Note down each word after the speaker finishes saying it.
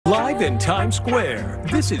Live in Times Square,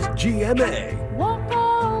 this is GMA.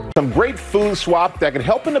 Some great food swap that can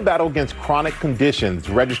help in the battle against chronic conditions.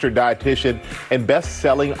 Registered dietitian and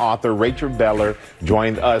best-selling author Rachel Beller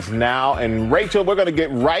joins us now. And Rachel, we're going to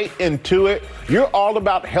get right into it. You're all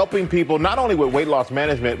about helping people not only with weight loss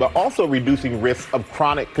management, but also reducing risks of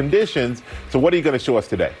chronic conditions. So what are you going to show us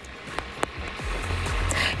today?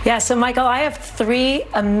 Yeah, so Michael, I have 3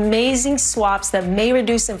 amazing swaps that may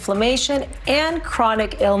reduce inflammation and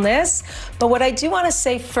chronic illness. But what I do want to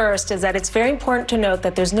say first is that it's very important to note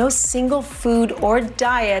that there's no single food or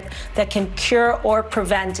diet that can cure or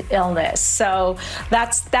prevent illness. So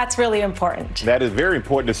that's really important. That is very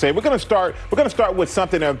important to say. We're going to start with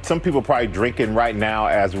something that some people are probably drinking right now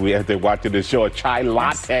as they're watching this show, a chai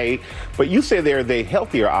latte. Yes. But you say they're the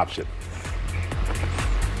healthier option.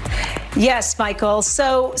 Yes, Michael.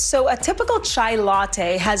 So a typical chai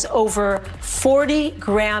latte has over 40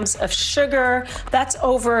 grams of sugar. That's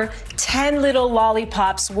over 10 little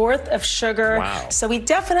lollipops worth of sugar. Wow. So we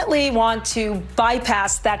definitely want to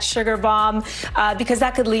bypass that sugar bomb because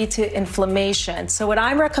that could lead to inflammation. So what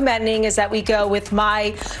I'm recommending is that we go with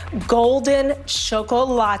my golden choco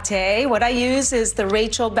latte. What I use is the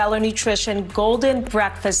Rachel Beller Nutrition Golden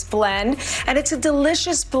Breakfast Blend. And it's a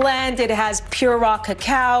delicious blend. It has pure raw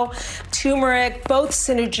cacao, turmeric, both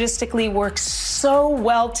synergistically work so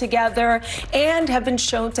well together and have been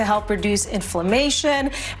shown to help reduce inflammation.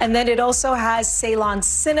 And then it also has Ceylon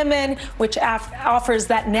cinnamon, which offers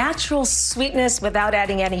that natural sweetness without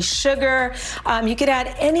adding any sugar. You could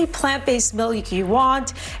add any plant-based milk you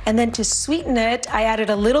want. And then to sweeten it, I added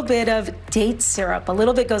a little bit of date syrup. A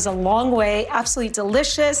little bit goes a long way, absolutely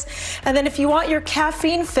delicious. And then if you want your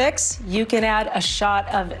caffeine fix, you can add a shot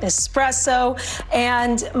of espresso.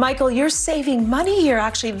 And Michael, you're saving money here.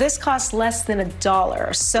 Actually, this costs less than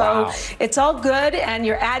 $1. So wow. It's all good, and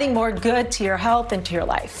you're adding more good to your health and to your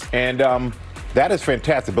life. And that is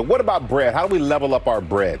fantastic. But what about bread? How do we level up our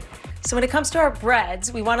bread? So when it comes to our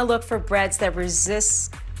breads, we want to look for breads that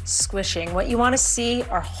resist squishing. What you want to see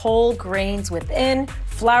are whole grains within.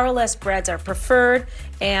 Flourless breads are preferred,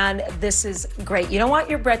 and this is great. You don't want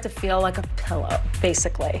your bread to feel like a pillow,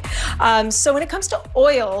 basically. So when it comes to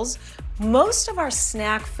oils, most of our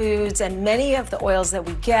snack foods and many of the oils that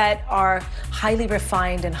we get are highly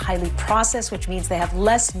refined and highly processed, which means they have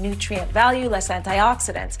less nutrient value, less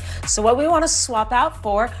antioxidants. So what we want to swap out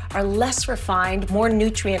for are less refined, more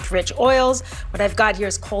nutrient-rich oils. What I've got here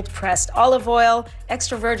is cold-pressed olive oil,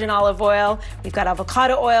 extra virgin olive oil. We've got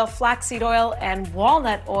avocado oil, flaxseed oil, and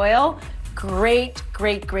walnut oil. Great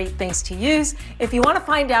things to use. If you want to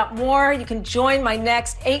find out more, you can join my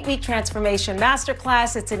next 8-week transformation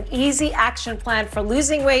masterclass. It's an easy action plan for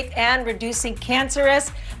losing weight and reducing cancer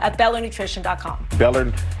risk at BellerNutrition.com.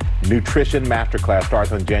 Beller Nutrition Masterclass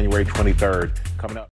starts on January 23rd. Coming up.